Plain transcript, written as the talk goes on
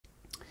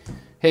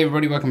Hey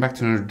everybody, welcome back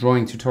to another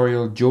drawing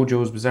tutorial.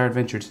 JoJo's Bizarre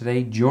Adventure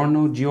today.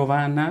 Giorno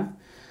Giovanna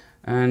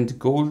and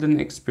Golden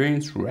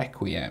Experience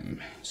Requiem.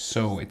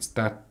 So it's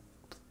that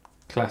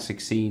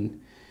classic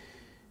scene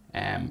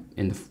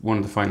in one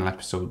of the final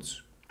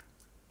episodes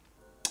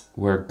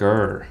where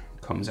GER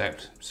comes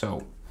out.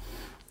 So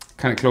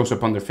kind of close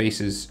up on their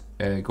faces.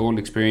 Golden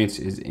Experience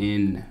is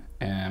in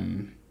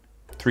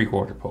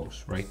 3/4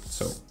 pose, right?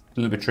 So a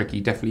little bit tricky.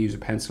 Definitely use a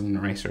pencil and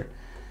eraser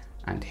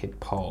and hit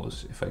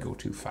pause if I go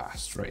too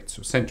fast, right?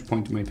 So center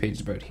point of my page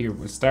is about here.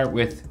 We'll start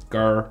with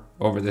GER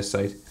over this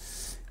side,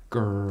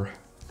 GER,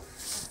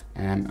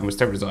 and we'll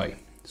start with his eye.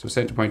 So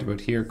center point about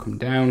here, come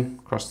down,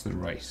 across to the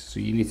right. So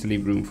you need to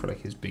leave room for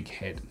like his big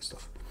head and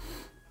stuff.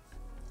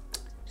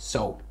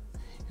 So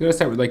you're gonna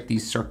start with like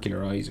these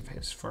circular eyes of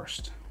his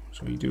first.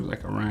 So you do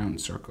like a round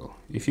circle.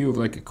 If you have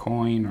like a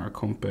coin or a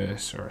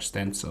compass or a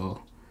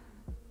stencil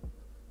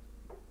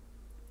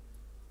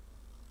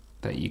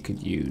that you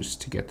could use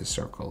to get the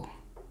circle,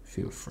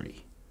 feel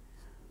free.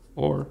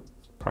 Or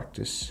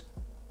practice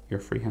your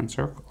freehand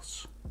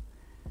circles.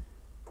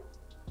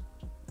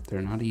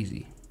 They're not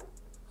easy.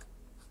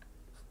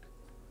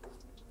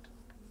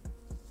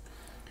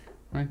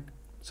 Right?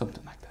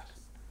 Something like that.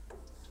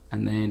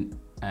 And then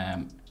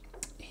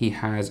he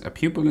has a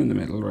pupil in the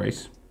middle,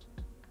 right?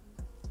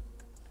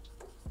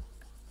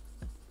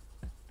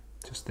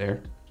 Just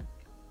there.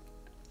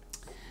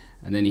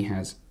 And then he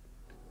has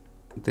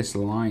this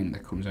line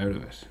that comes out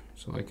of it.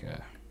 So like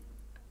a,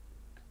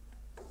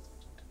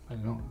 I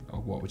don't know,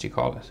 what would you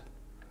call it?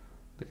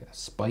 Like a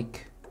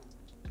spike,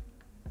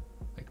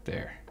 like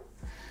there.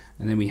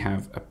 And then we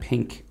have a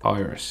pink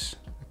iris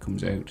that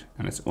comes out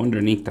and it's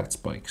underneath that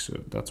spike.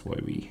 So that's why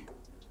we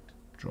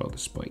draw the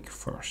spike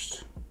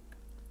first,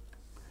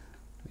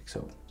 like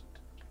so.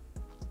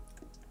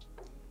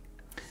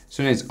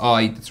 So now it's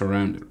eye that's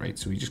around it, right?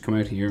 So we just come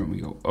out here and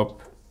we go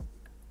up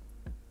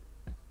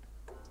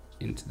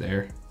into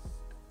there.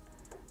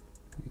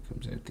 It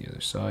comes out the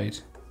other side.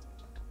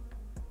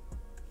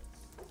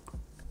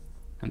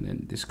 And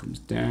then this comes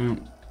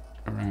down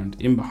around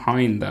in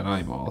behind that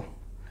eyeball.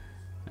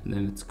 And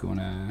then it's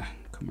gonna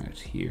come out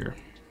here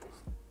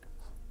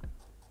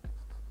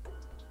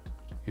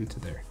into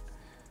there,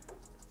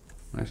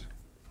 right?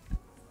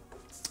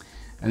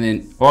 And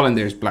then all in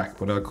there is black,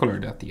 but I'll color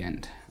it at the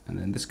end. And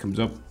then this comes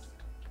up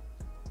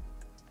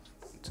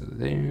to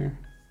there.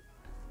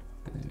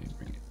 And then we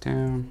bring it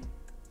down,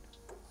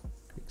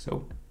 like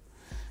so.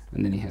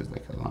 And then he has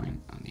like a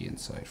line on the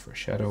inside for a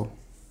shadow.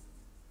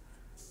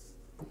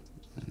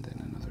 And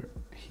then another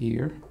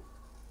here.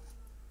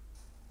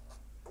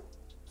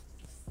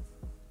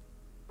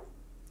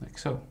 Like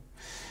so.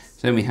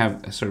 So then we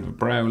have a sort of a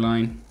brow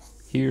line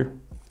here,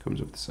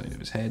 comes up the side of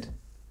his head.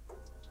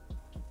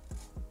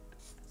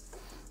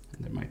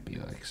 And there might be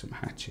like some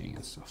hatching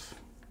and stuff.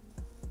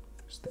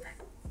 Just there.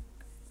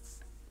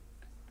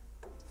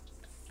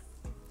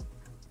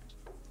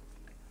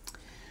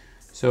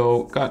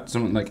 So got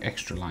some like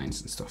extra lines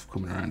and stuff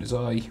coming around his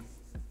eye,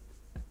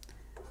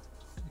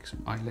 like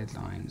some eyelid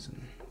lines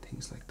and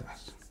things like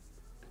that.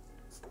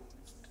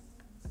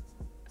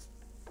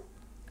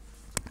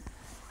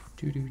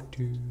 Doo -doo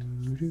 -doo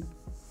 -doo.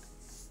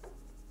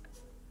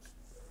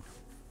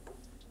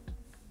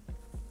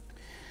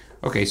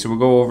 Okay, so we'll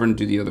go over and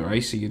do the other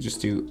eye. So you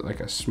just do like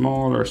a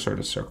smaller sort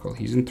of circle.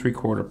 He's in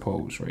 3/4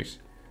 pose, right?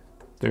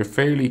 They're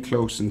fairly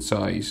close in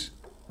size,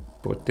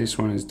 but this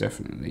one is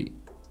definitely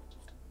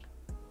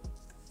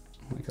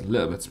like a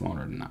little bit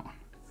smaller than that one.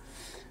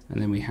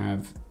 And then we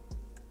have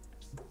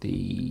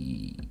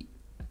the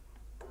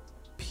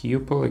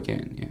pupil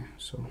again, yeah.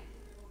 So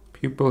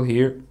pupil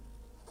here.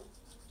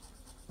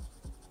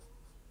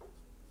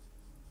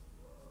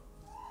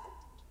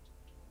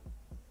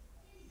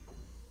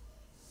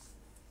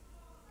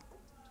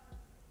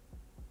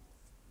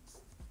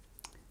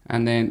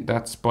 And then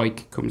that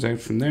spike comes out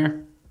from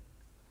there.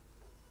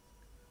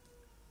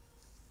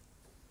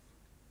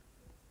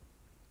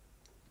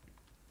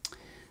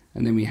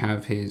 And then we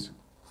have his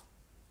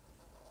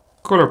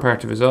color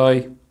part of his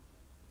eye.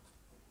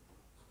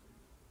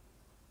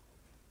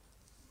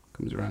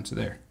 Comes around to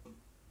there.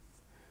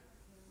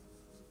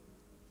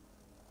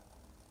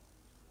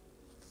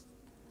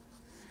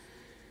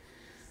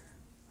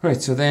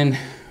 Right, so then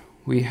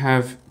we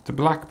have the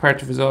black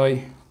part of his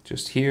eye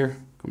just here,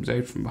 comes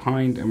out from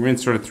behind, and we're in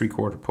sort of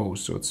 3/4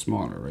 pose, so it's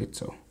smaller, right?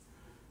 So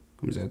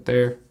comes out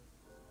there.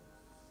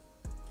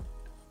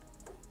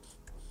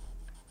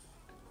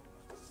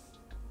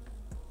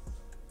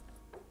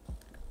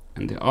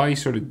 And the eye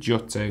sort of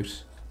juts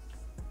out.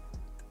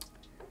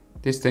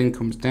 This then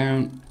comes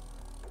down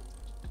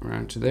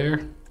around to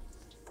there.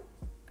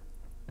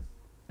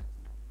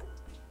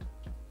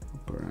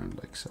 Up around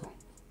like so.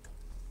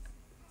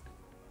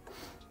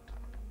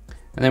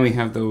 And then we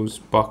have those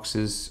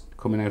boxes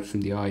coming out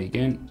from the eye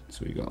again.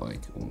 So we got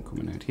like one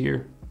coming out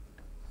here.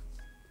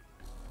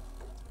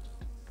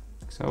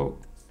 Like so.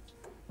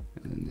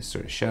 And then this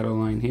sort of shadow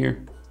line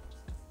here.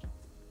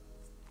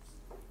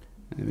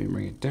 And then we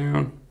bring it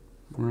down,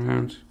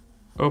 around,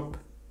 up,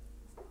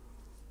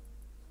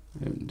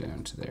 and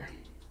down to there.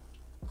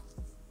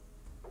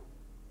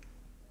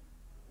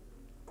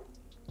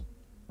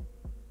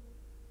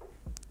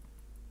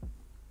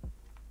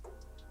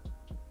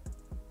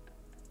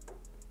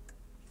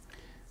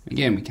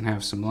 again, we can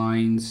have some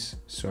lines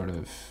sort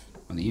of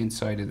on the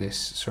inside of this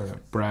sort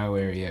of brow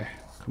area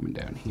coming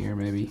down here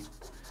maybe.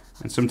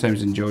 And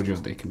sometimes in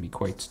JoJo they can be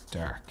quite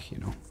dark, you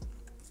know.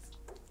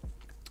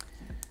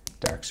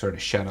 Dark sort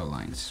of shadow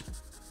lines.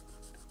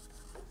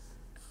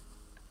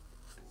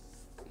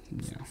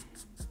 You know,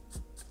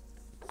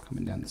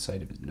 coming down the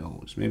side of his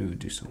nose. Maybe we'll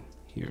do some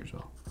here as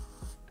well.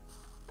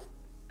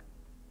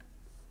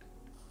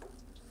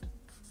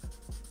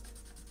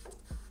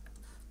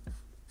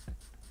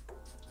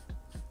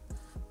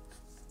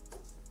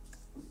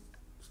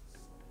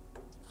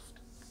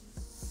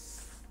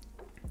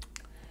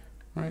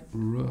 Right,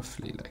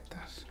 roughly like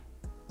that.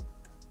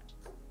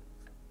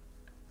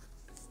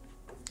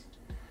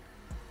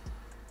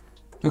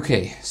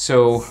 Okay,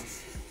 so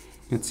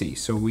let's see.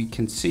 So we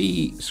can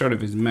see sort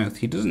of his mouth.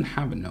 He doesn't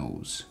have a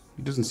nose.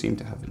 He doesn't seem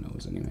to have a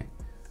nose anyway.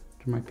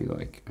 There might be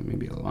like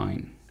maybe a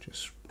line,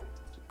 just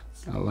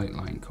a light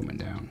line coming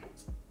down.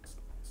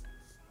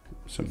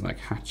 Something like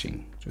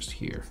hatching just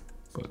here,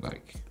 but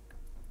like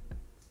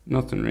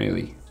nothing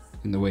really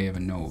in the way of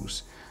a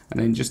nose. And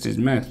then just his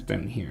mouth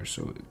down here.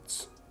 So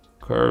it's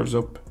curves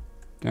up,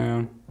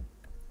 down,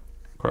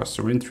 across.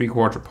 So we're in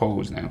 3/4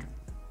 pose now.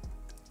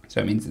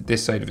 So that means that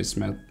this side of his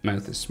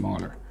mouth is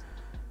smaller.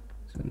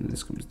 So then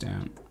this comes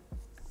down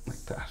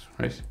like that,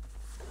 right?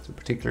 It's a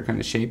particular kind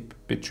of shape,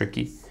 a bit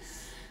tricky.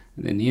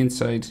 And then the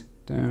inside,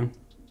 down,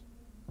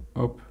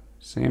 up,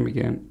 same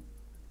again,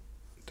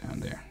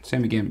 down there.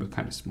 Same again, but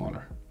kind of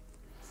smaller.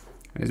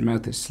 And his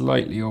mouth is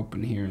slightly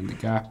open here in the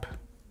gap.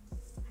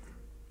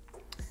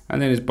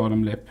 And then his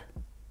bottom lip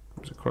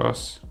comes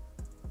across,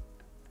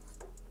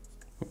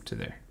 up to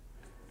there.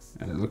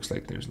 And it looks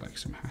like there's like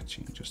some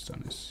hatching just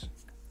on his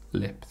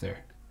lip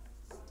there.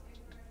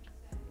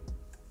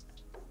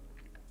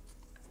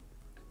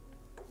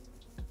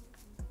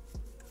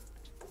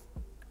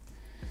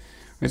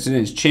 Right, so then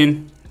his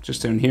chin,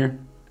 just down here.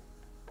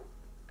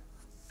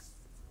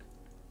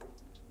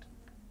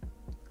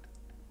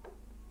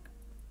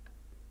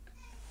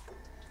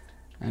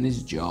 And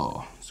his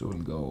jaw, so we'll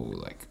go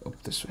like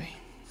up this way.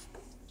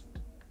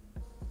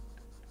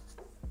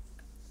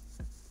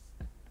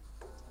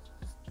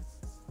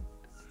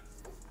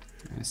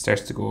 And it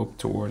starts to go up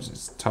towards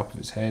the top of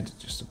his head,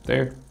 just up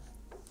there.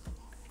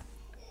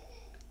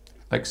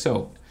 Like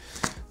so.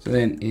 So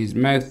then his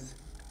mouth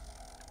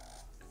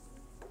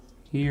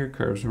here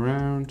curves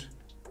around,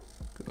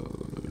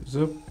 goes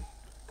up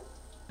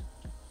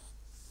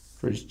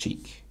for his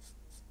cheek.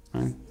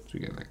 Right? So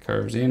we get like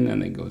curves in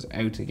and then goes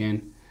out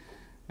again.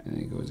 And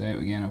then it goes out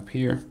again up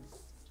here.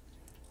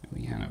 And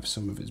we have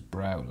some of his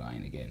brow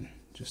line again,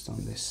 just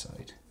on this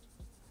side.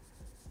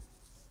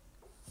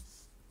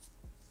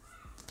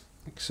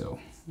 Like so.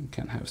 We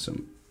can have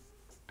some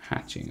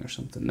hatching or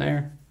something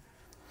there.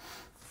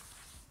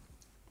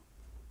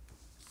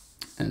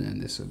 And then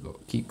this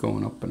will keep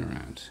going up and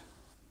around.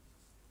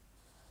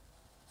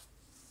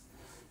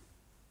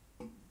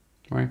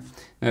 Right.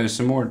 Now there's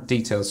some more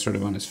details sort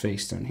of on his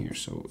face down here.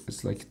 So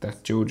it's like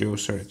that JoJo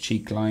sort of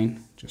cheek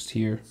line just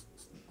here.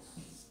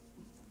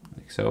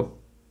 Like so.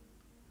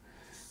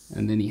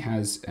 And then he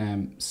has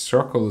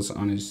circles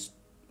on his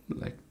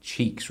like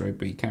cheeks, right?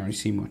 But you can't really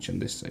see much on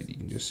this side. You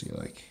can just see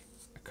like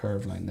a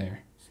curved line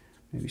there.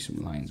 Maybe some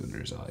lines under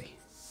his eye.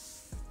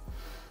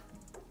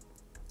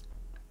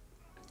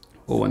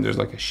 Oh, and there's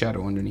like a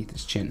shadow underneath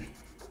his chin.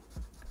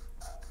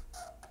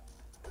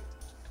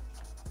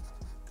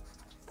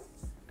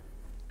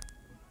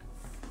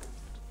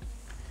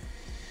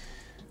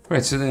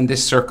 Right, so then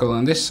this circle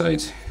on this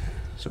side,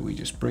 so we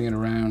just bring it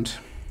around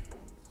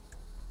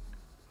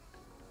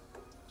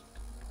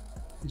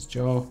his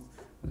jaw,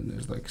 and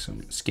there's like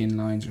some skin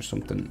lines or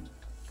something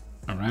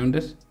around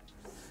it,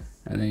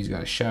 and then he's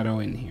got a shadow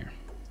in here.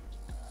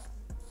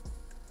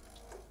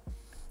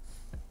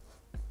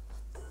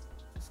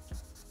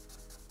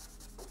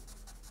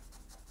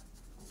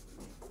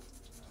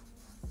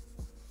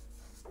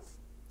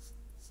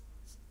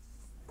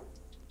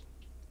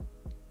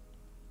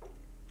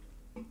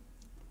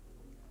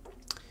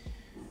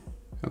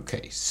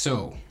 Okay,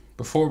 so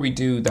before we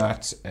do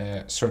that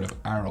sort of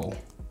arrow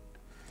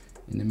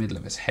in the middle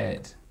of his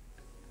head,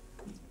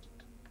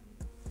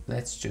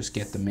 let's just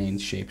get the main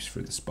shapes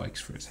for the spikes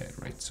for his head,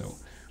 right? So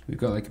we've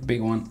got like a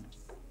big one,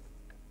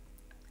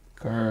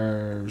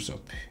 curves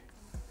up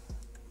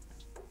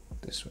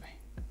this way.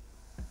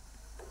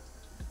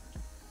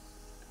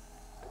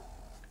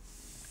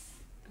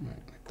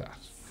 Right, like that.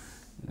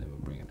 And then we'll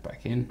bring it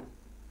back in.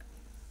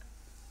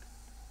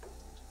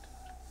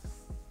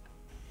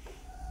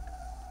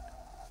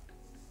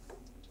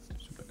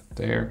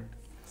 There,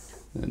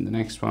 and then the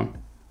next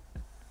one, a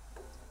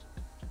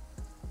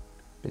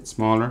bit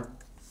smaller,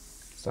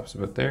 stops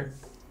about there,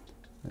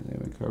 and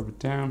then we curve it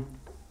down,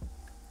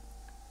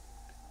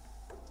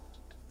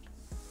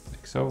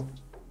 like so.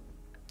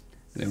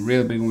 And the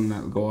real big one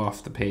that'll go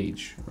off the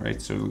page, right?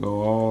 So it'll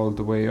go all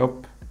the way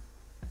up,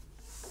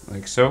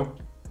 like so.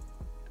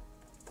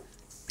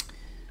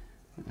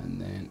 And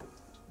then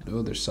the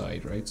other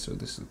side, right? So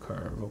this will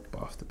curve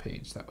up off the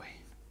page that way.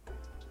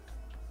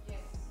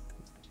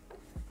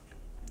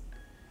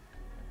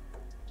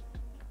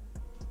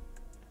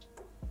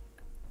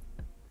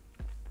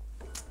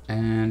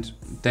 And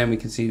then we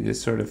can see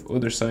this sort of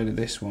other side of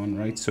this one,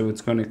 right? So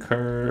it's going to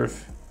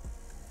curve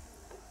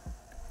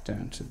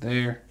down to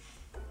there.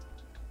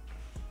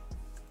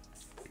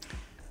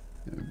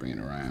 Then we bring it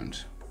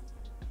around,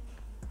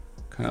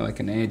 kind of like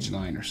an edge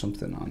line or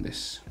something on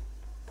this,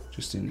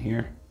 just in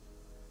here,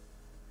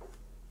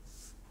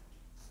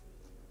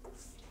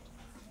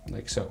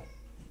 like so.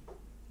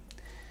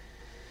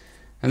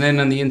 And then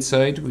on the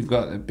inside, we've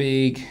got a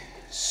big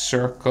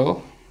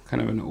circle,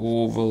 kind of an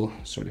oval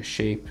sort of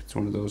shape. It's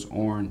one of those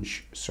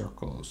orange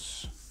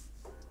circles,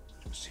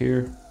 just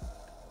here,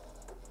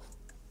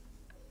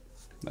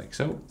 like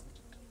so.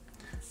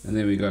 And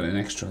then we got an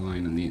extra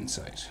line on the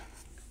inside.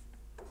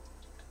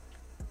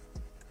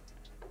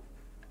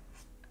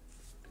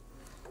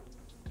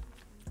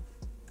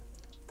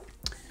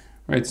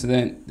 Right, so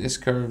then this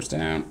curves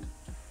down,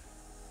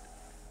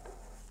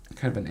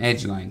 kind of an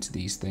edge line to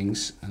these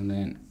things, and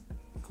then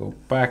go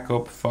back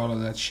up, follow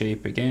that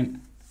shape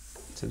again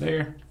to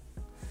there,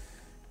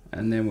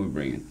 and then we'll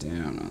bring it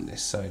down on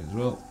this side as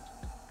well,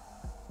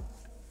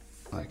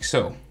 like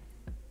so.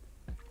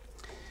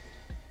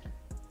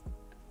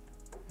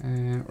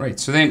 Right,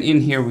 so then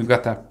in here we've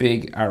got that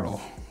big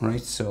arrow,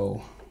 right?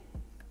 So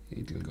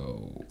it'll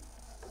go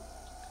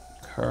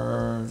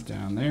curve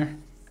down there,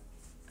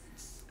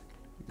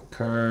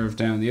 curve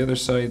down the other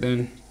side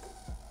then.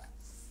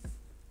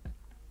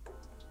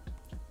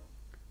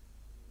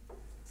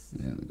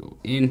 And then we'll go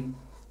in.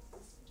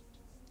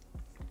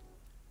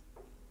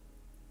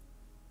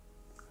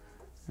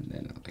 And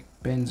then it like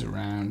bends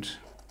around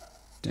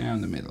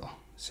down the middle.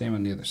 Same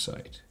on the other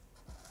side.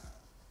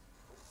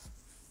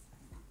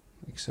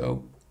 Like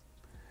so.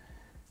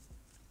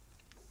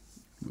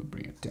 We'll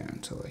bring it down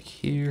to like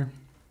here,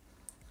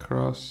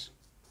 across,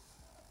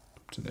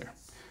 up to there.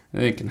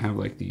 And they can have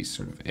like these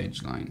sort of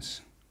edge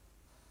lines.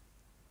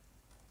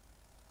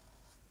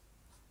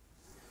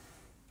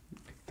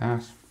 Like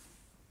that.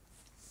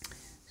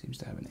 Seems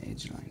to have an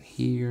edge line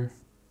here.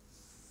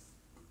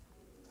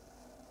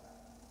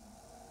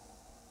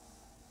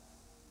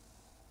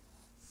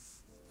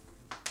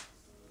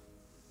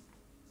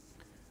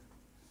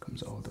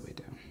 Comes all the way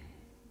down.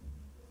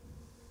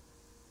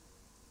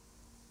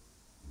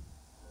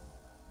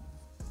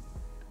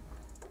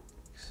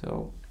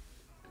 So,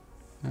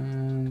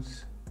 and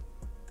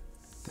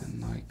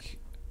then like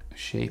a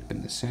shape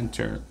in the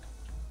center.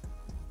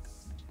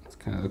 It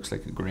kind of looks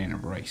like a grain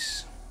of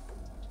rice.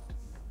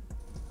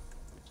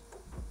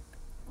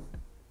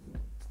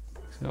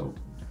 So,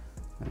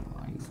 and a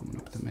line coming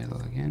up the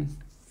middle again,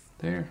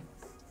 there.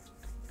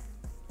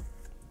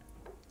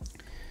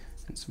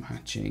 And some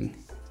hatching,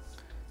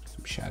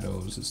 some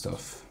shadows and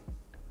stuff.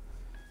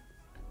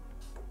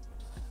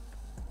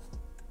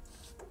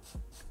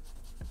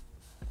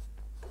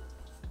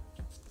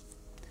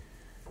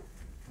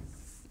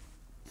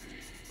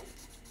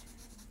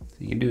 So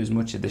you can do as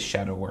much of this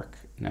shadow work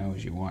now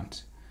as you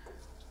want.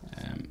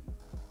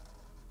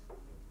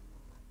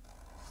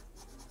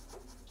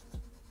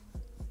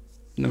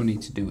 No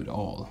need to do it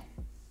all.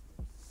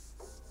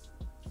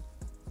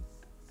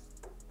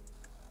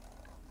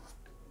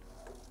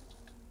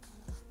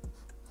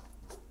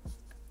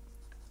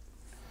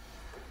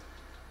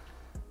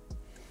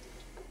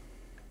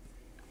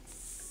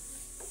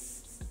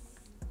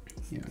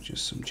 You know,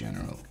 just some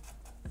general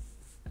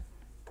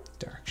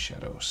dark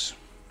shadows.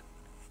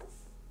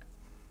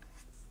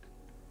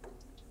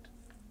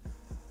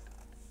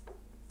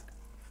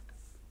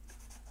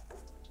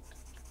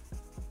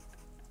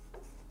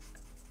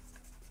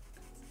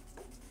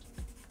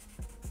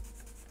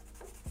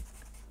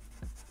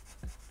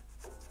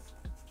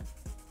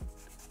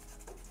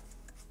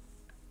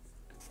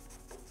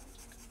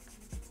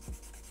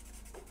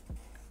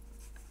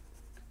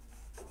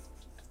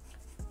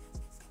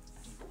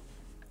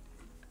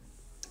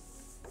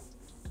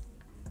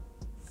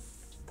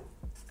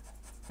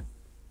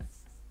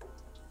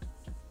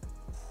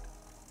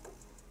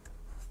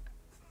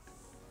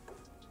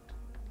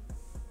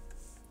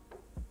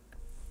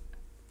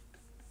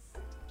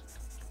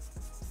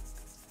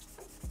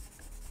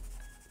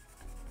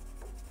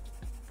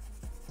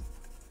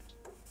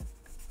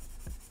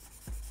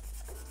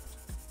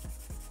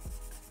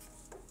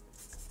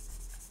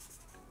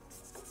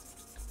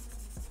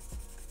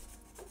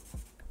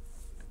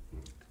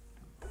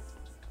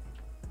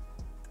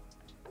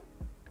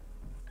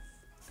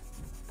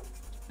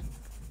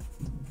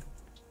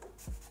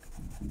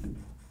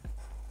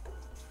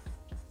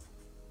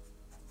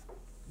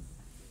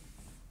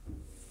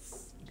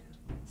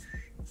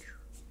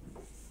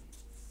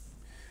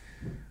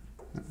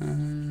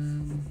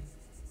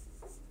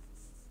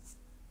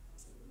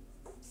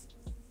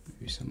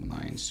 Maybe some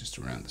lines just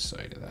around the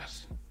side of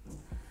that.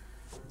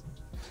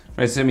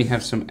 Right, so then we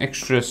have some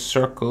extra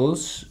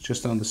circles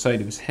just on the side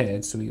of his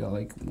head. So we got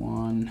like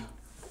one,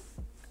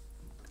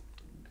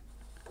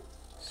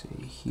 say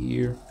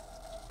here.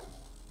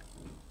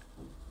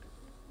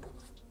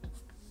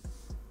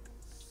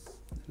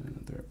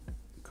 Another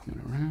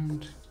coming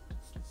around.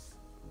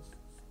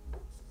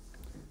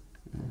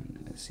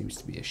 And there seems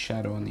to be a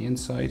shadow on the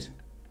inside.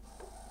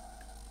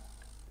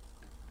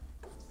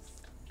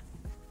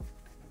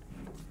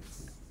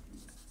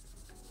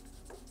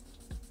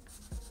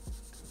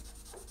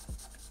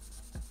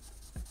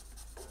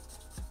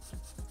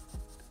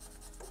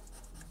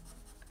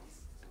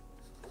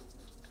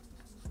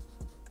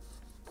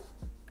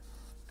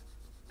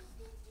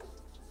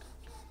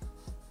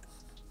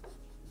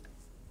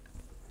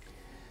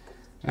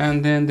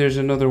 And then there's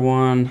another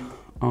one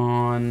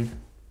on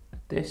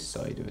this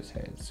side of his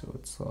head. So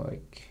it's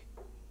like,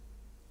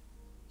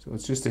 so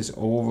it's just this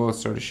oval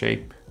sort of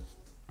shape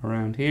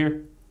around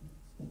here.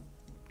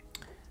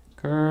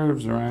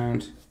 Curves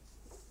around,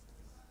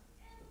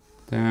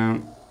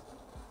 down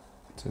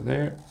to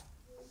there.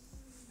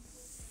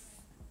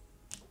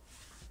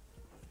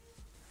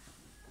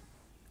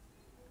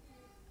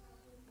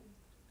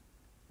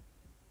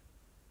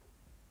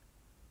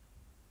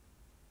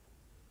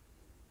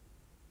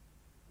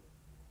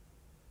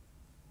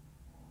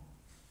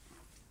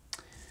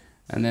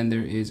 And then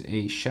there is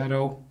a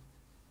shadow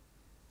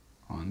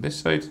on this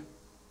side.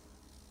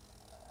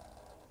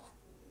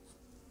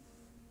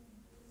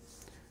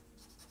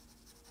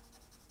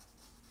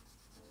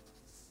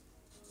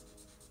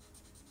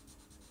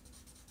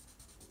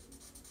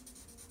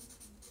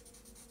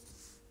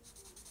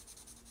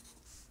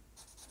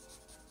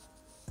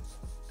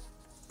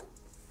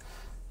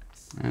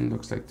 And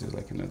looks like there's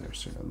like another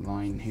sort of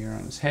line here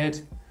on his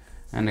head,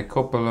 and a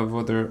couple of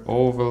other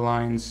oval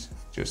lines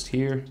just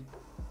here.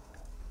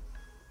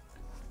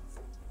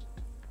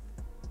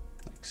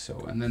 Like so,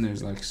 and then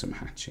there's like some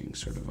hatching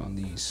sort of on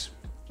these.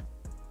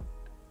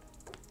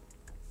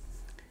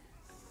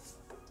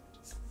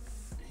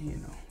 You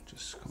know,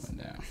 just coming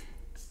down.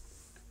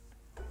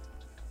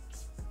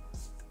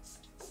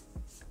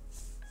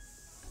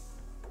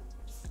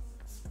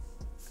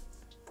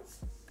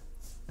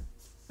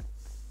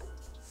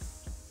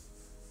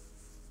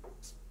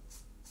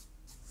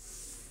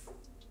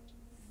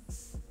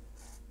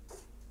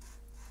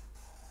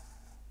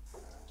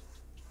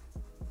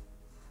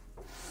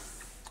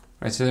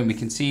 Right, so then we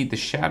can see the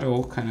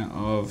shadow kind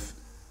of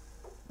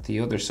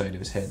the other side of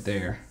his head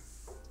there.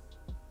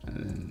 And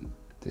then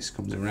this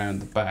comes around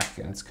the back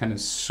and it's kind of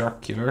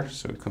circular,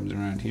 so it comes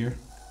around here.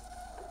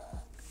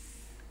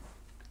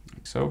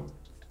 Like so.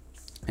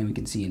 And we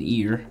can see an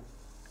ear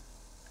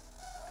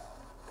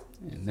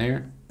in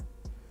there.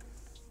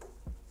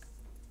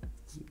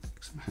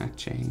 Some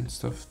hatching and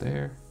stuff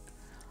there.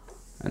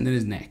 And then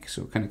his neck,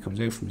 so it kind of comes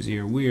out from his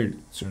ear. Weird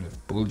sort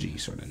of bulgy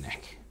sort of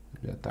neck.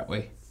 That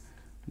way.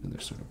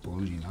 Another sort of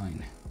bulgy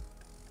line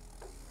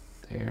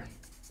there.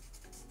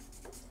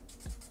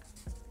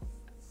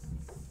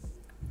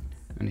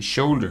 And his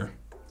shoulder,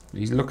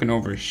 he's looking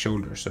over his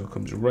shoulder, so it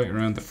comes right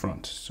around the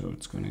front. So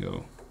it's going to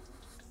go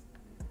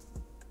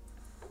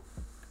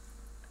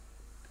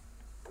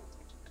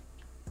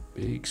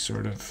big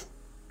sort of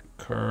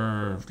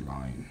curved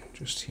line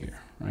just here,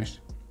 right?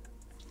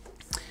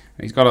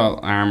 And he's got all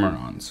armor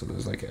on, so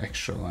there's like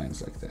extra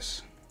lines like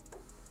this.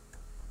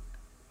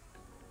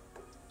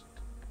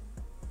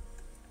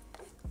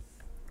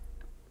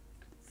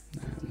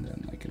 And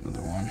then like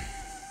another one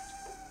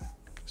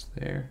just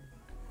there.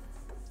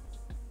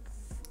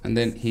 And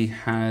then he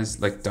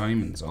has like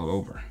diamonds all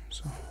over,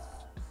 so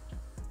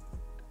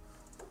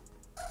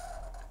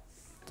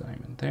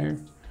diamond there.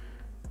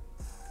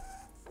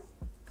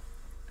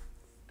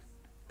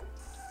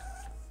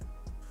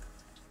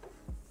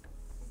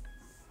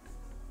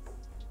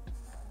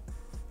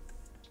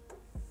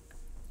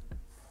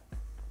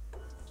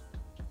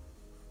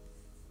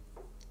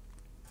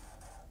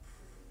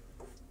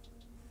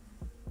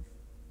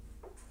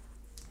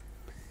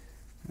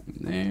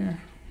 And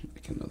there,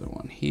 like another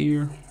one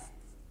here.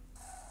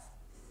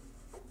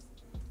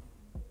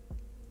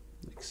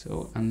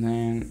 So, and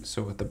then,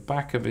 so at the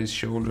back of his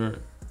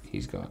shoulder,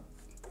 he's got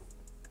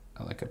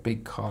like a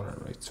big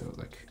collar, right? So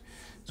like,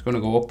 it's going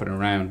to go up and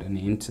around and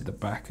into the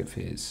back of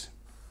his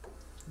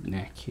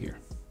neck here.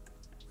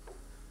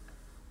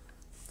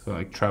 So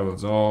like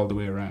travels all the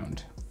way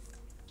around.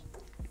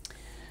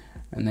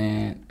 And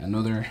then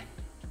another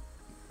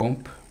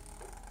bump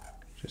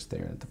just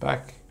there at the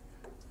back.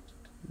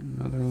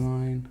 Another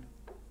line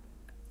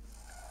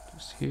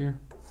just here.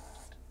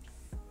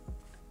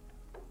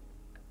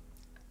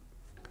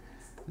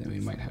 Then we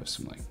might have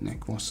some like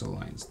neck muscle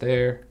lines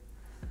there.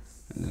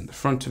 And then the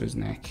front of his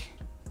neck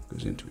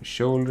goes into his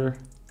shoulder.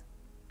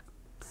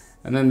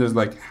 And then there's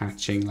like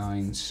hatching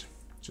lines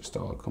just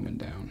all coming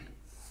down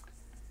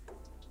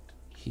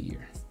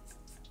here.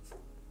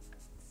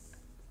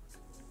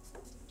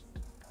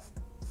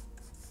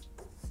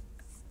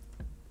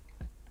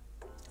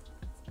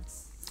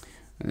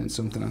 And then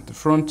something at the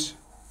front.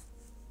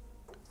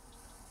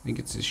 I think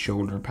it's his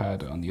shoulder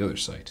pad on the other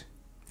side.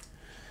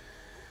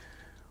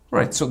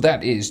 Right, so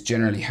that is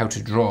generally how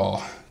to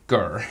draw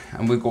GER,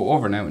 and we'll go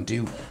over now and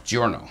do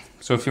Giorno.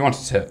 So if you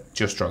wanted to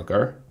just draw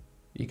GER,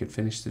 you could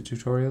finish the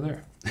tutorial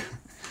there.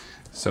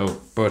 So,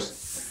 but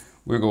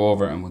we'll go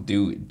over and we'll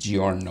do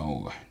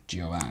Giorno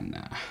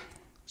Giovanna.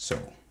 So,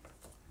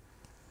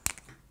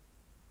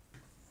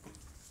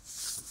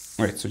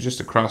 right, so just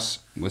across,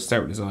 we'll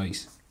start with his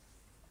eyes.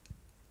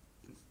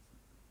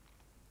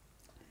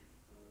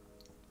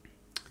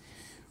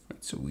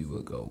 Right, so we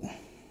will go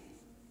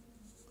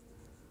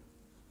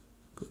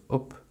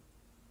up,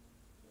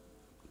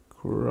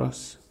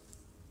 across,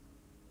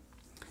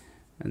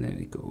 and then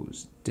it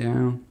goes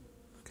down,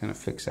 kind of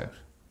flicks out.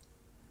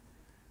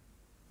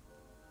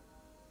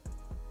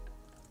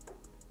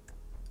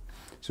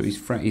 So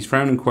he's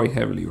frowning quite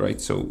heavily, right?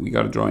 So we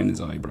got to draw in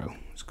his eyebrow.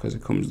 It's because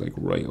it comes like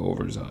right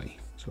over his eye.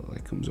 So it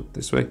like comes up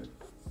this way.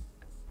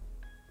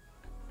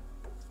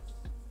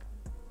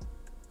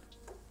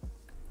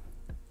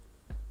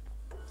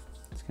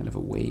 It's kind of a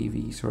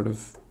wavy sort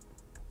of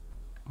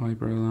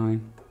eyebrow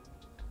line.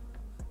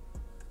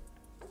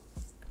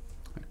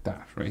 Like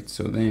that, right?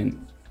 So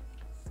then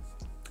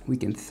we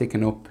can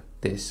thicken up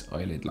this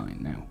eyelid line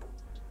now.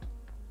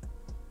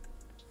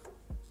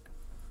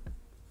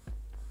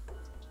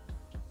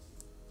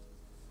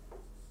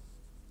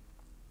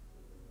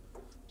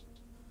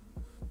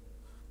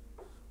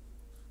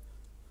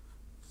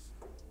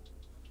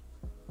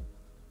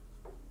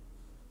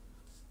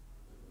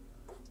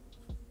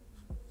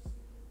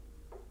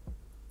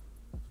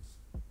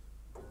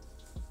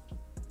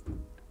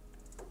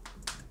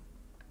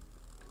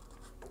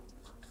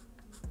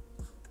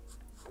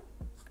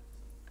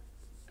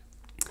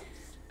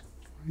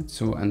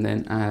 So, and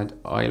then add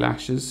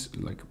eyelashes,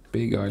 like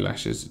big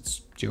eyelashes.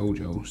 It's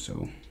JoJo,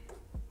 so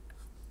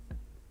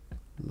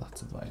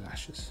lots of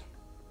eyelashes.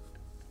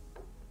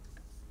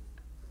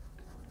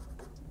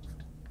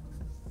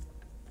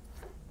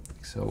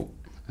 So,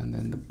 and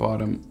then the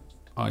bottom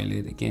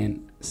eyelid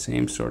again,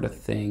 same sort of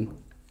thing.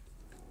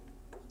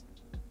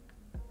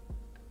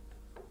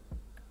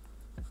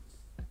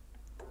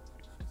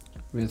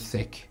 Real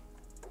thick,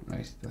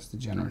 right? That's the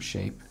general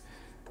shape.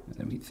 And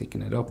then we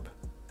thicken it up.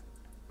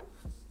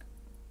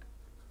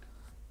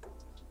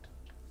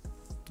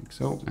 Like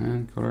so,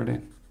 and color it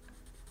in.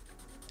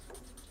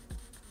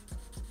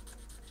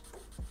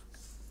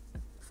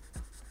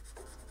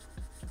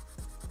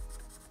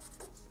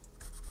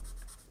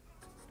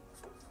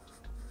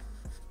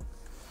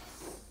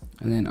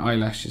 And then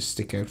eyelashes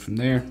stick out from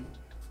there.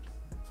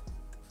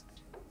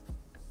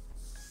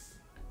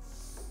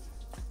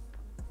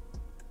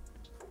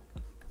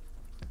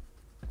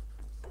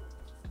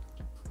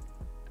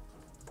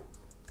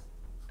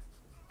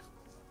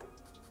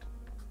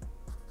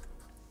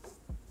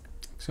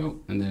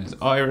 So, and then his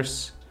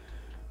iris,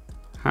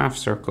 half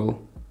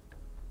circle,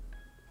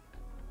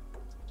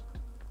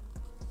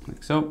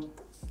 like so,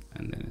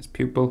 and then his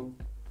pupil.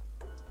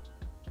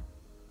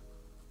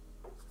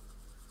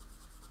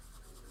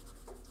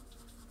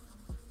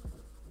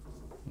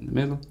 In the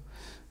middle,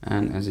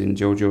 and as in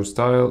JoJo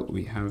style,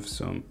 we have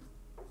some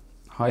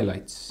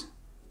highlights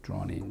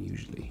drawn in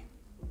usually,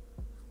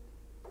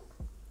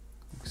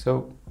 like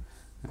so,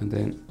 and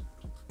then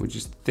we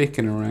just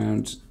thicken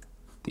around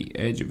the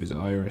edge of his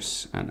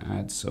iris and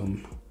add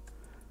some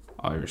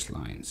iris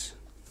lines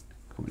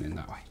coming in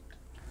that way.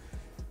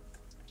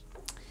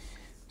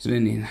 So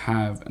then you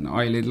have an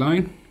eyelid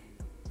line,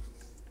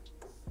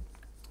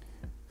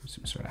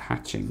 some sort of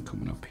hatching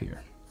coming up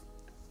here.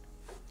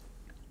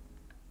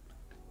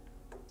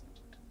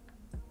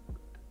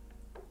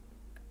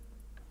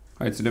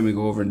 Alright, so then we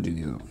go over and do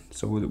the other one.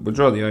 So we'll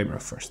draw the eyebrow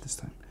first this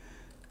time.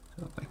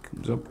 So that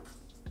comes up.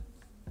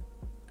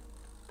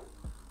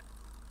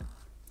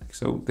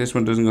 So this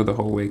one doesn't go the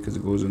whole way because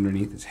it goes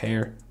underneath his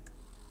hair.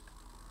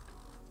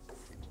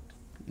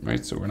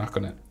 Right, so we're not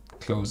going to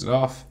close it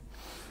off.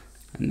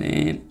 And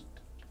then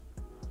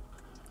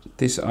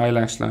this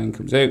eyelash line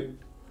comes out,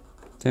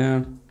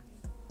 down,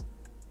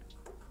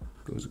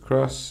 goes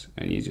across,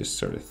 and you just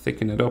sort of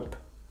thicken it up.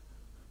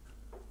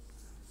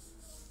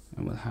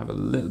 And we'll have a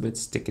little bit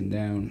sticking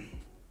down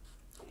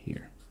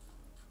here.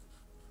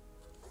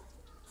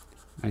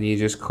 And you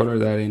just color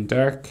that in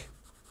dark.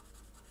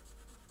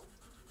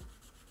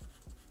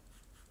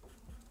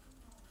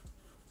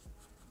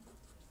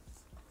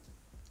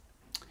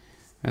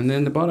 And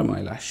then the bottom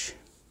eyelash.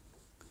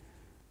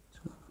 So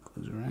it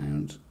goes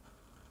around.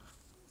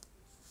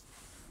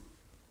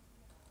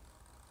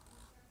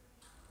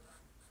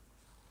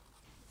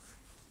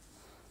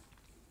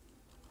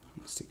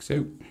 It sticks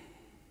out.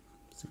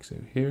 Sticks out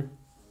here.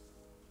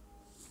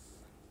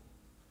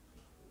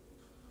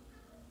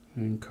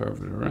 And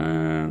curve it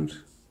around.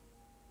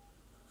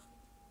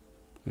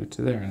 Out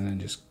to there, and then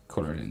just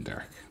color it in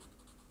dark.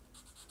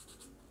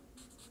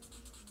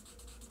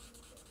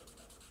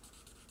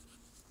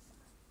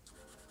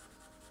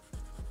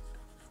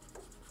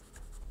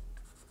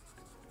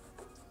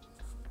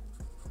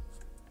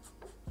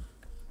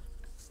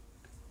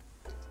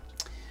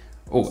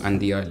 Oh, and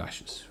the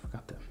eyelashes,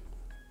 forgot them.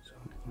 So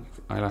like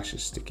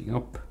eyelashes sticking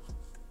up,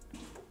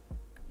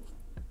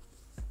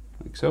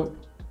 like so.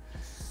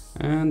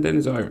 And then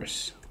his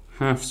iris,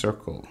 half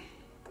circle.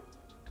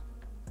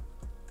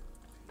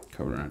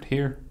 Cover around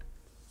here.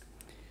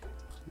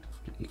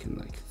 You can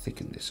like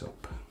thicken this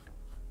up.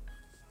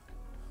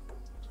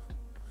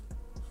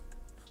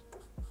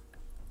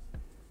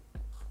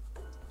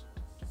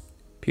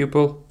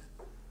 Pupil,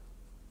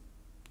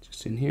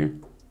 just in here.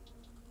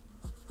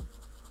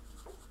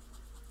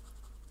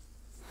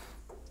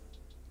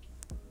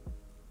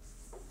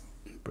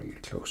 Bring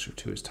it closer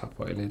to his top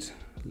eyelid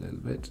a little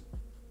bit.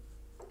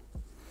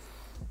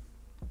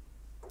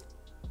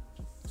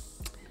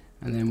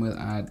 And then we'll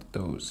add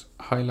those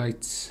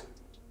highlights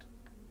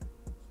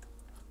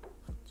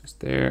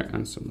just there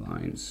and some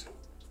lines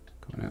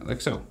coming out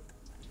like so.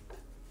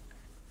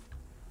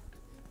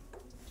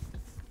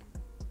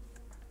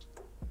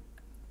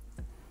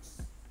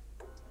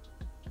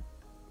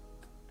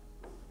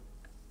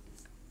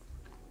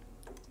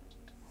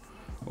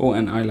 Oh,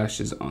 and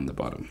eyelashes on the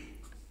bottom.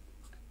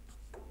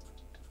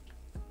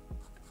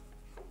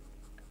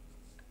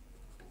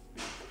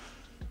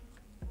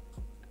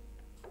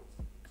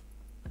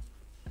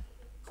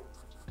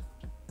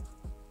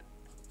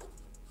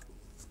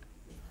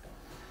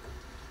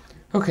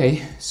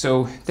 Okay,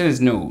 so then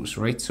his nose,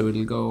 right? So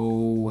it'll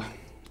go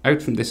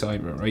out from this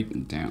eyebrow, right,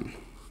 and down.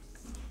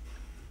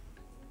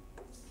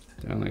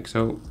 Down like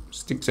so.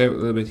 Sticks out a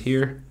little bit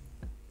here.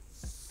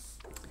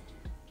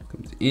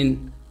 Comes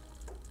in.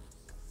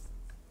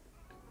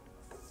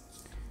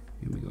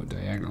 And we go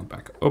diagonal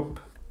back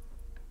up.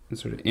 And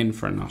sort of in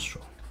for a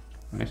nostril,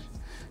 right?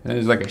 And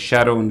there's like a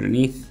shadow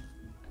underneath.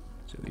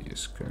 So we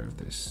just curve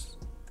this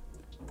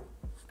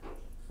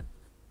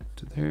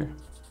to there.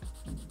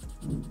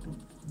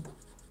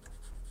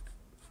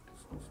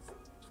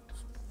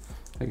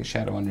 Like a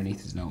shadow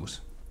underneath his nose.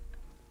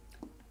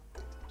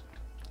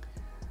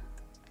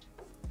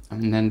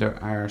 And then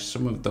there are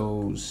some of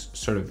those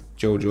sort of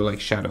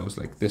JoJo-like shadows,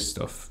 like this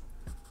stuff,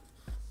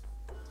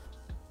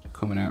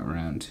 coming out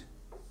around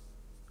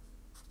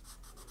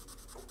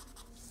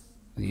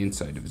the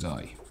inside of his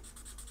eye.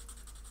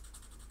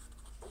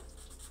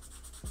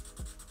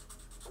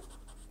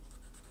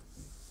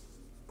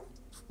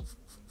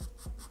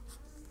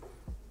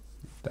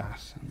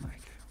 That, and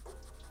like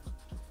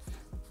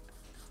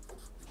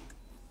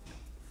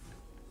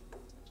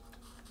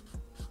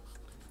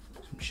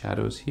some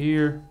shadows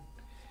here.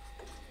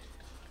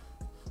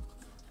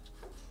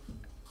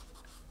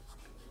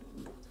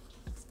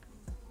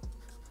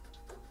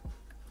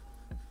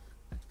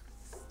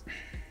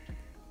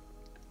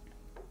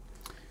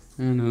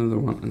 And another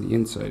one on the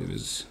inside of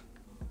his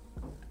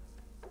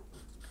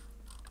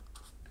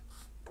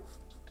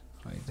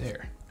eye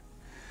there.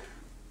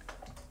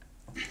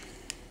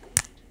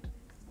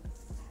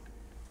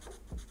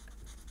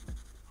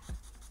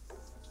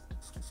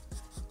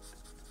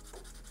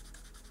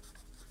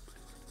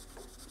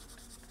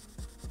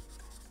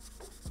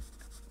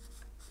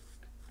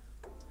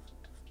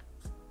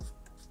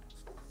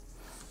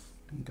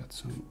 And got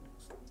some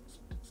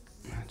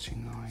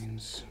matching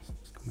lines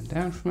coming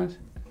down from it.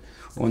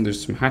 Oh, and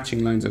there's some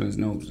hatching lines on his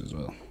nose as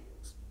well.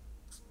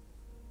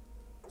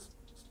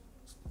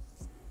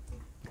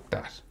 Like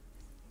that.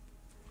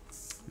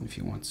 And if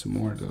you want some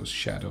more of those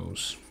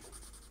shadows,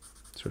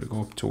 sort of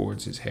go up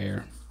towards his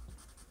hair.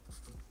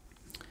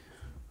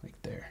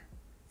 Like there.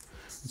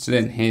 So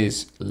then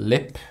his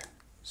lip.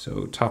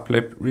 So top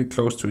lip, really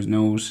close to his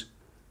nose.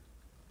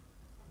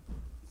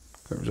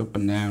 Curves up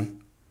and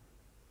down.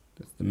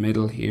 That's the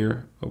middle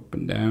here, up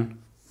and down.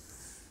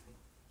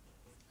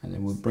 And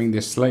then we'll bring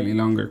this slightly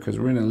longer because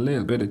we're in a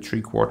little bit of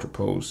 3/4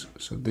 pose.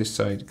 So this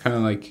side, kind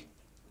of like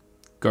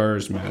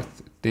GER's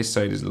mouth, this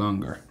side is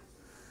longer.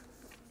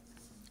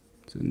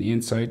 So on the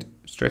inside,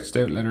 stretched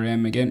out letter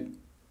M again.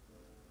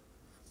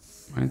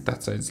 Right,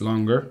 that side's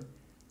longer.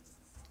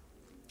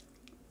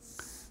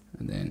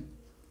 And then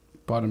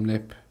bottom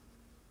lip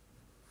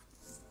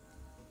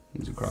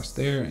comes across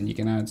there, and you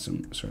can add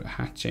some sort of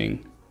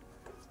hatching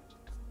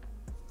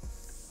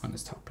on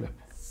his top lip.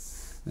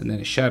 And then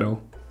a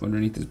shadow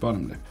underneath his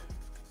bottom lip.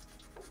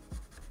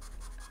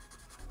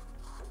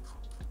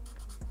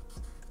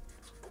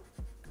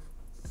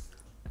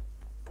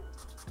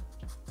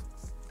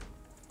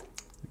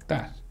 Like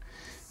that.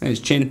 And his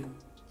chin,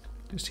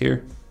 just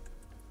here.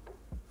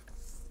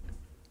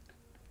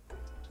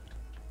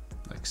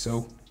 Like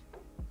so.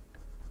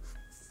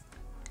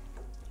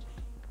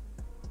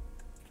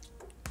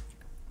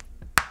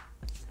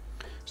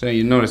 So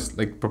you notice,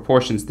 like,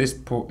 proportions,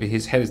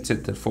 his head is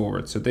tilted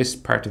forward, so this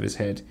part of his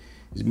head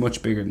is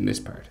much bigger than this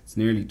part. It's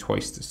nearly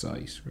twice the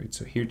size, right?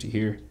 So here to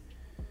here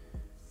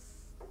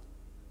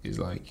is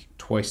like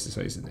twice the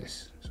size of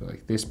this. So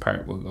like this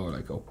part will go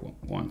like up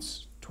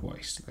once,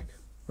 twice, like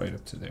right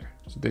up to there.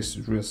 So this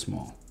is real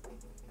small.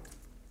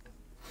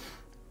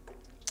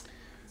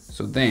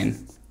 So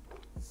then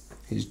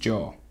his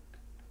jaw.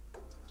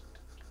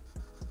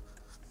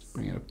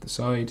 Bring it up the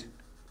side.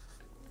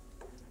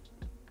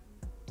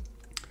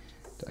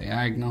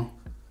 Diagonal.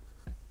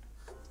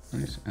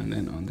 Right, and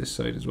then on this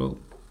side as well.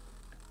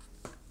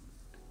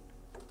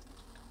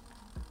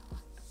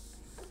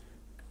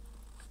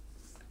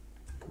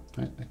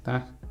 Right, like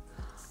that.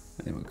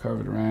 And then we'll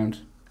curve it around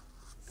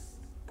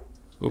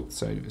up the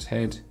side of his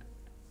head.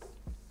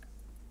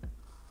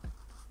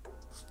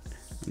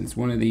 And it's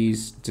one of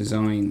these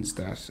designs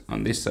that,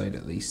 on this side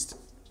at least,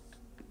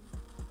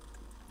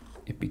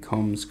 it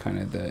becomes kind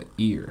of the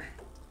ear.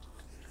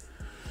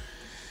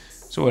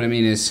 So what I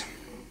mean is,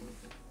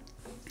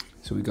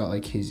 so we got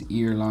like his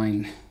ear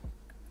line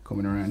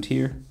coming around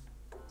here.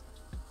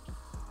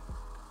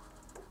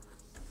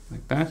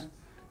 Like that.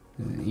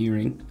 And an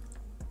earring.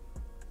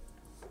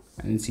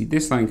 And see,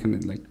 this line kind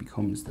of like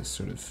becomes this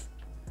sort of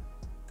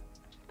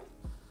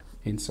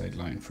inside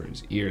line for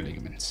his ear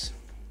ligaments.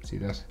 See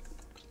that?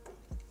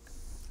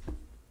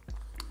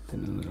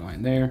 Then another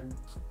line there.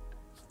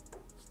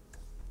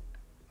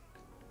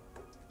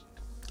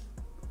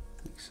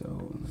 Like so,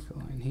 like a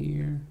line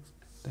here,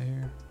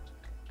 there.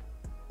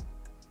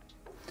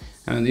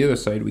 And on the other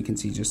side, we can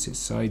see just his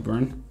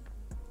sideburn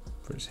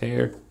for his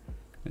hair,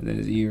 and then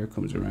his ear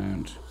comes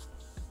around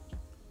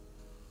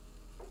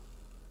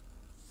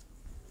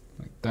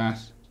like that.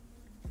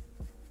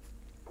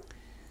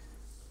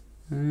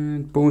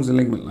 And bones and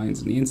ligament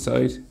lines on the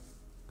inside,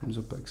 comes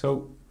up like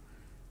so,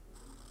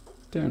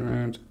 down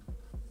around,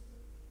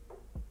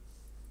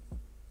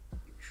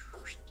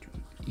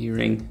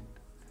 earring.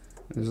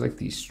 And there's like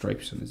these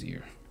stripes on his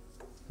ear.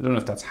 I don't know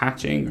if that's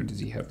hatching or does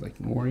he have like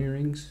more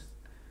earrings?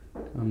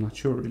 I'm not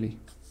sure really.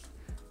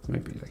 There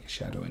might be like a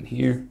shadow in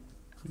here,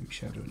 maybe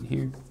shadow in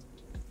here.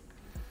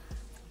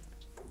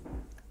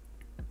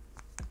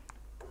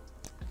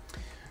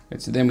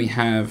 Right, so then we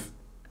have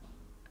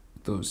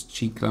those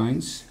cheek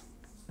lines.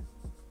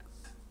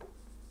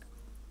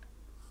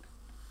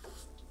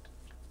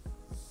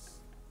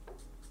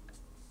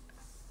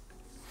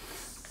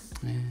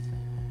 Like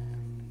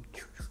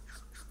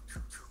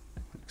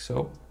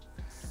so.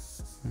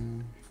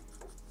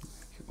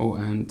 Oh,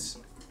 and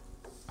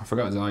I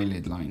forgot his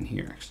eyelid line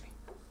here actually.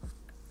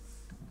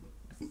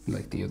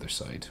 Like the other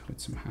side with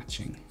some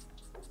hatching.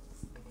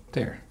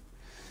 There.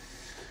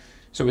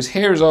 So his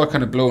hair is all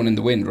kind of blown in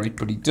the wind, right?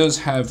 But he does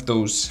have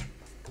those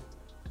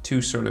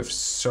two sort of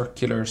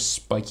circular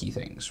spiky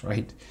things,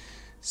 right?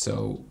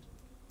 So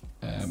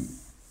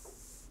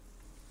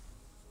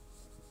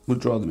we'll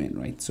draw them in,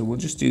 right? So we'll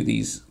just do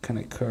these kind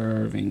of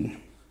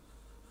curving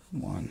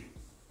one.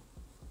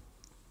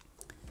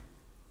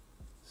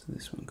 So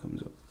this one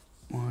comes up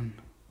 1,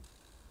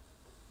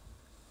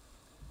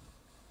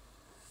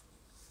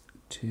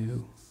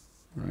 2,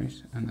 right?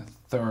 And a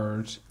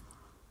third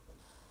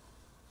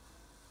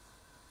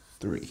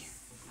 3.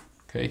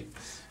 Okay,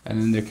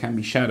 and then there can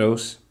be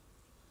shadows.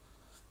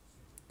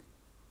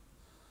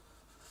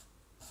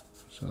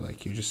 So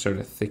like you're just sort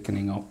of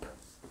thickening up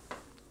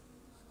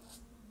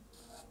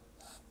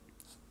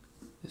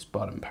this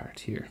bottom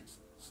part here.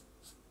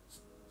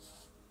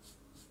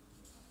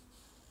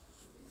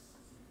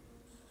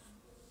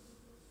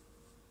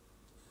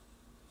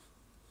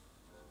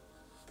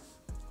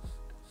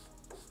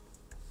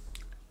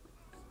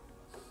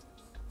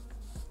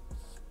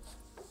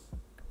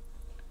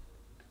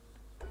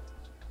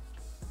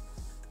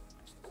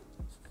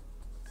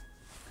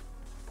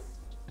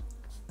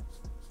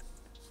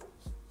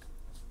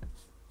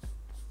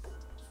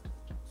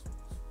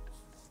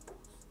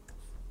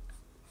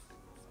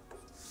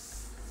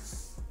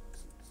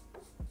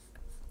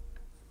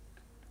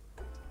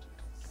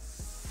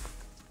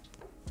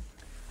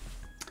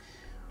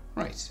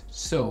 Right,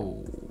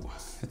 so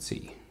let's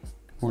see,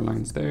 more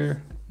lines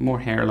there, more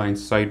hairlines,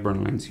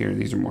 sideburn lines here.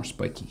 These are more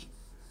spiky,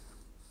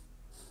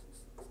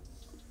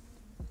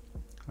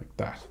 like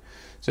that.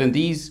 So then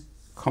these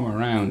come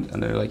around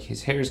and they're like,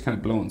 his hair is kind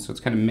of blown, so it's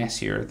kind of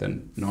messier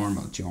than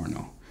normal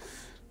Giorno.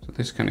 So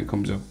this kind of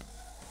comes up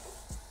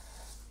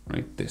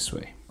right this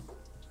way.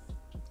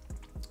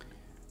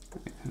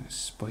 It kind of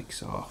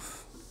spikes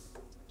off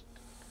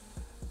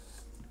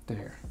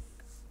there.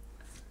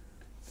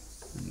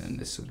 And then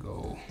this will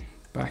go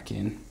back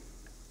in.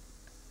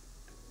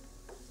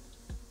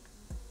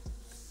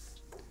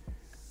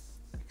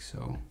 Like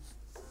so.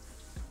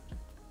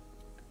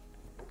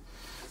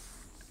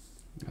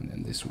 And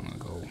then this one will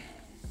go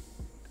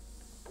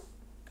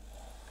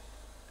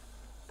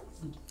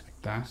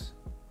like that.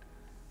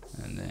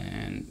 And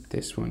then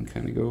this one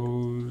kind of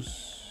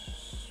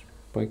goes,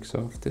 spikes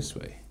off this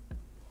way.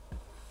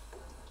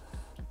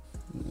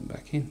 And then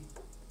back in.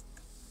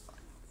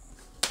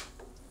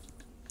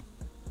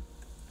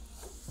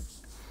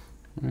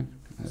 Right,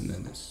 and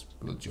then this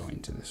will join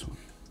to this one.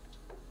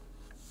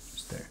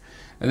 Just there.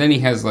 And then he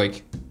has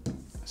like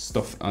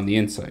stuff on the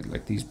inside,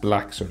 like these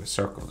black sort of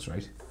circles,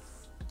 right?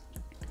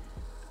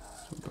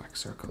 So black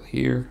circle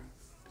here.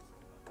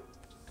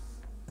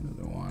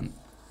 Another one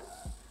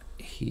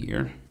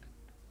here.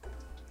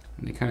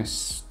 And they kind of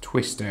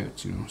twist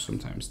out, you know,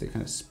 sometimes they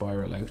kind of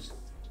spiral out.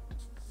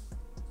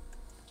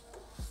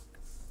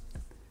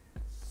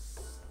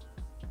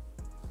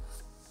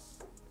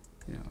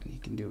 You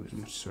can do as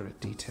much sort of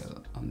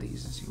detail on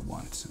these as you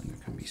want, and there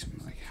can be some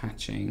like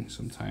hatching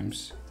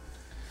sometimes.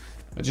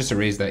 I'll just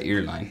erase that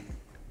ear line.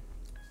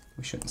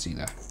 We shouldn't see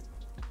that.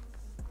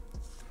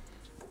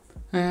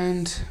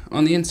 And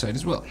on the inside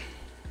as well.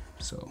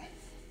 So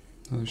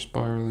another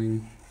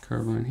spiraling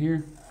curve line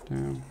here,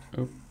 down,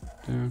 up,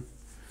 down.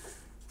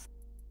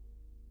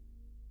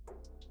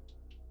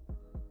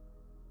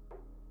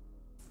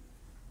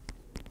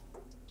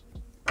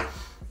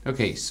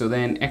 Okay, so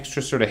then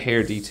extra sort of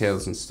hair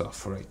details and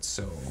stuff, right?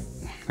 So,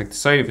 like the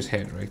side of his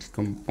head, right,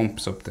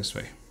 bumps up this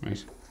way,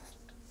 right?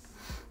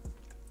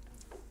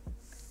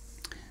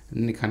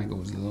 And then it kind of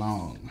goes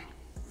long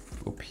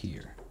up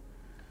here.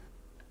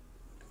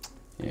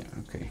 Yeah,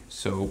 okay,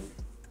 so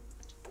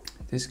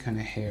this kind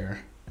of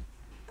hair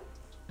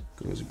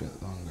goes a bit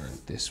longer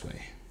this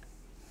way,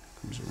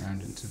 comes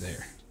around into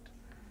there.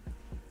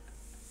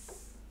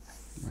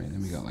 Right,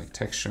 then we got like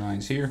texture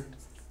lines here.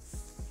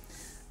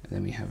 And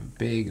then we have a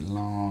big,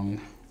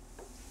 long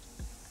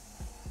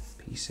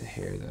piece of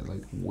hair that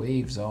like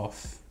waves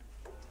off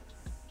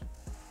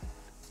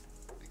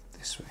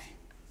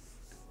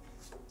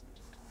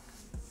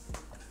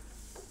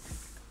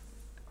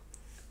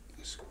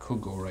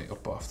could go right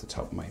up off the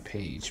top of my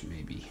page,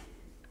 maybe.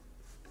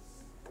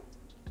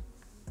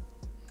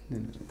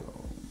 Then it'll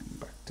go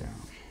back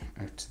down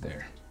out to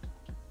there.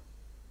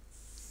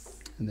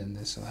 And then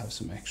this will have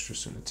some extra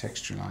sort of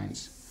texture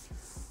lines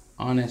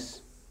on it,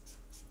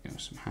 you know,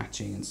 some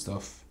hatching and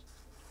stuff.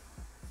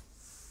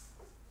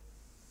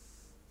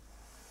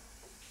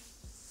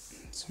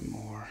 And some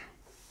more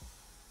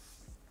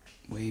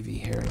wavy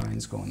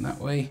hairlines going that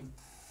way.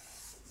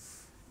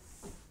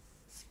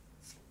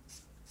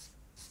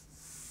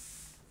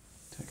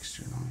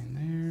 Texture line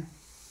there,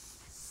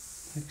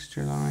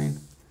 texture line,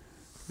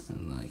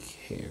 and like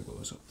hair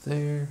goes up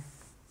there,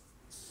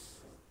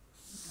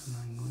 and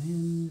line going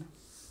in.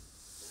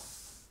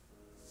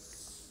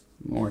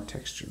 More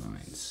texture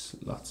lines,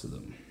 lots of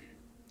them.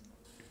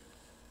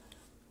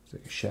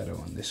 There's like a shadow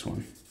on this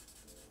one.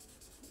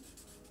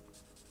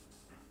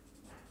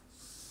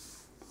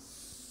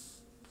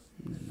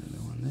 And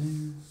another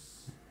one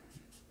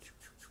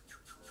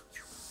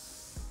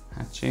there.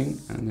 Hatching,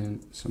 and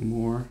then some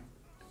more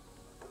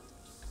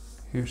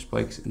hair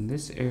spikes in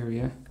this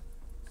area.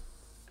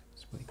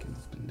 Spiking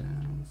up and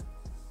down.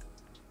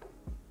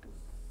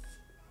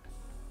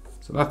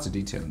 So lots of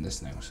detail in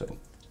this now, so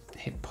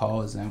hit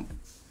pause now.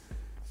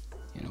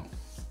 You know,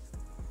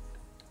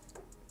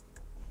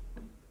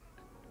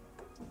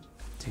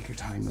 take your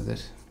time with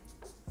it.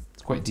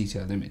 It's quite a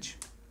detailed image.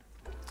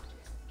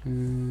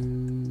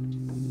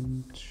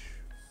 And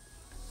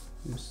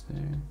just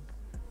there.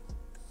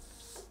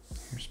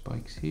 Hair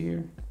spikes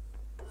here,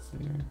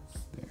 there,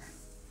 there.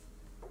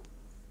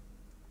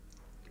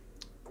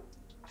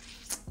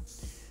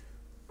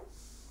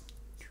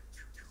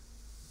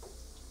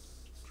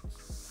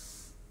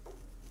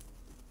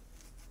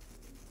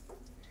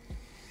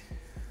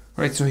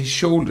 Right, so his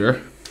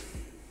shoulder,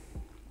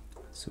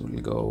 so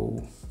it'll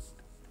go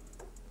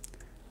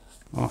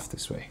off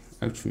this way,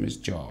 out from his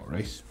jaw,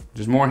 right?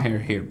 There's more hair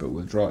here, but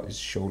we'll draw his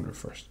shoulder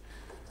first.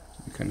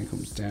 So it kind of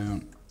comes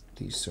down,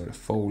 these sort of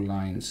fold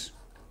lines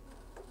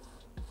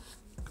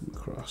come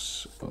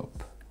across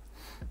up,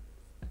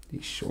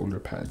 these shoulder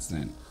pads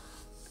then.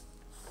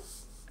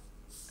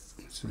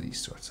 So these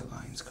sorts of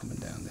lines coming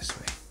down this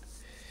way.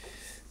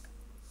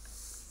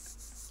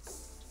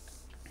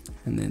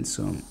 And then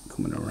some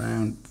coming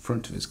around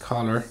front of his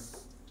collar.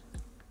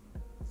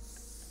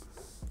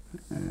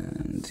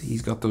 And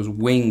he's got those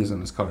wings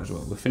on his collar as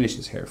well. We'll finish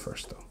his hair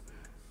first though.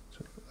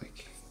 Sort of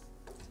like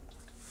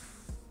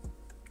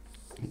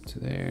into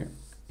there.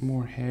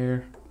 More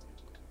hair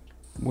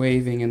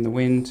waving in the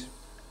wind.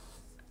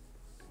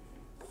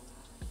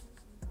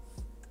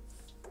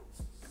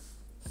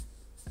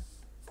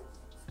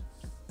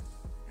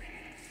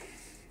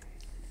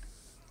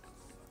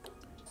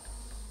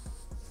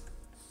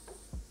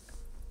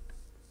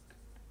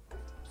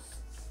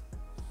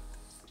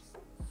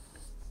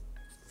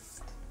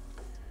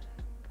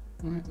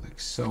 Right, like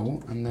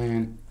so, and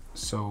then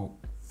so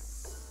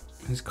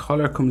his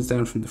collar comes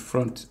down from the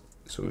front,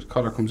 so his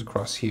collar comes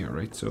across here,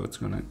 right? So it's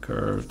gonna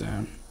curve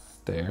down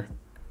there,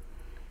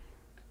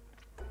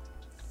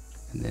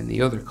 and then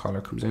the other collar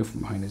comes out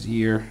from behind his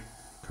ear,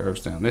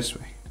 curves down this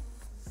way.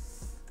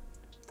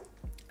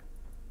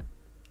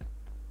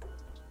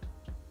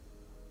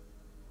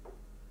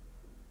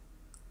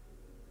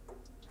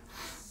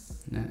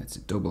 Now it's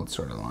a double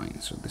sort of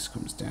line, so this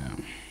comes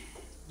down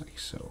like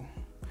so.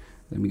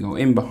 Then we go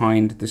in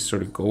behind this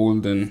sort of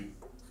golden,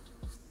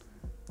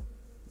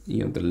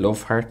 you know, the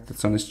love heart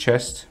that's on his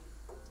chest.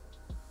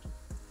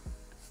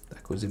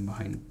 That goes in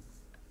behind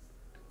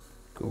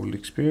gold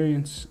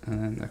experience,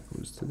 and then that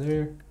goes to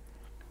there.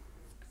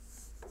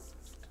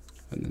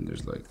 And then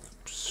there's like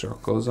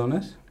circles on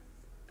it.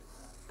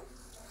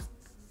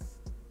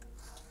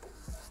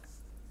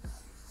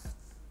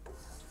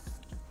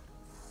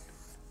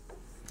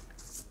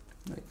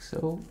 Like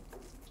so.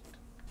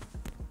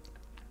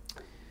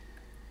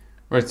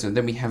 Right, so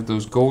then we have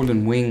those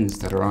golden wings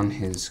that are on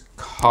his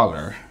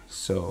collar.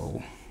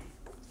 So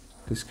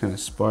this kind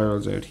of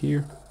spirals out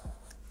here.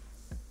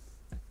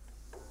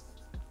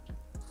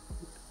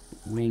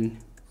 Wing,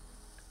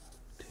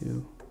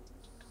 2,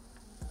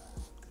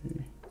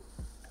 3,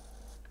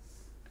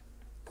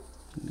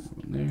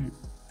 one there.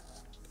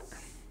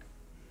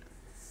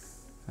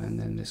 And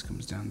then this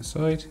comes down the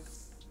side,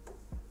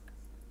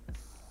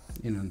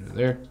 in under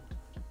there.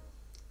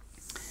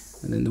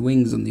 And then the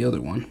wings on the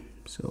other one.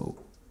 So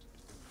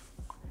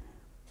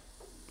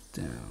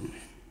down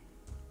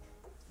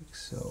like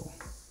so,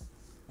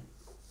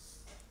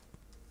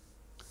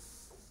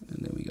 and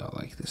then we got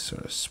like this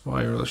sort of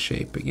spiral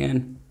shape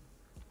again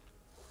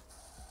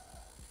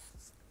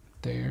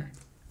there,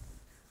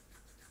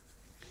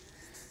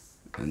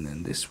 and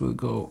then this will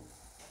go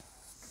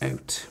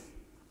out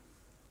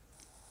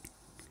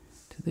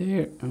to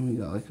there, and we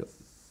got like a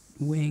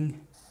wing.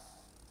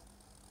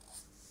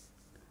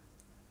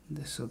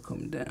 This will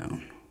come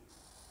down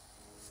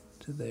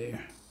to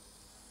there.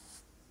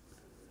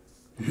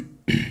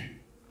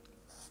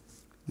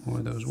 More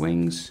of those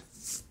wings.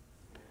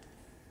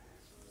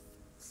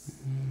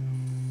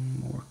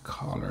 More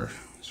collar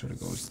sort of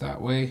goes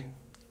that way.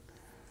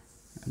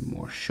 and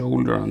more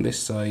shoulder on this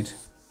side.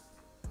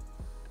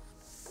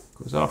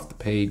 Goes off the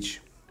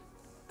page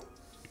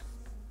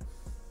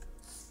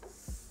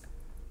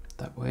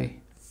that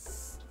way.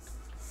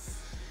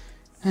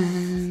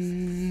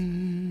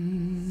 And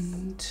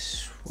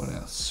what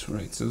else?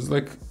 Right, so there's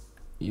like,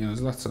 you know,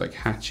 there's lots of like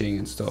hatching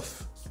and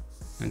stuff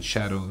and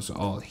shadows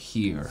all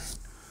here.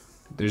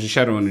 There's a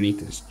shadow underneath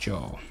his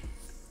jaw.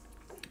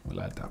 We'll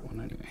add that one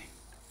anyway.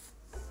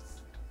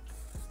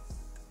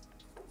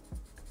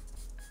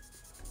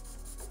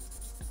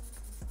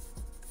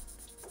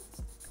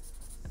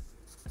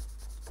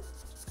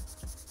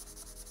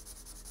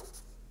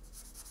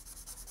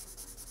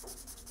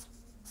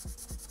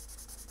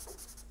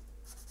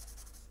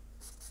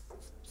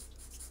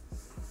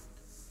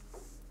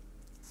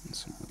 And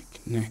some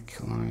like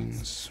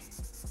necklines.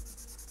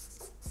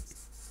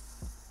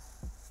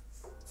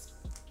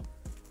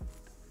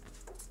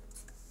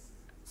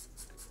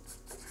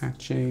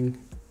 Hatching,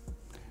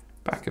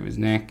 back of his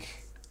neck,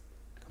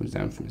 comes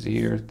down from his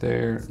ear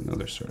there,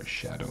 another sort of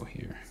shadow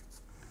here,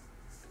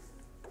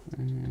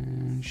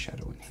 and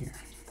shadow in here.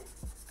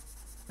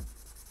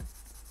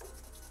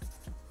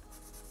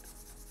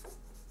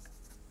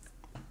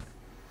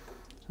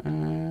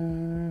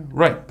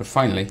 Right, but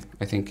finally,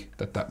 I think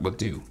that will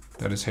do.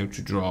 That is how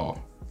to draw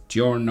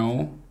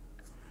Giorno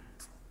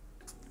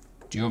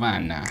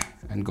Giovanna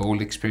and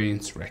Gold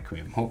Experience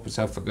Requiem. Hope it's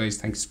helpful, guys.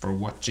 Thanks for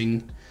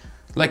watching.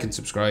 Like and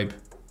subscribe.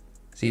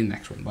 See you in the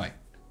next one. Bye.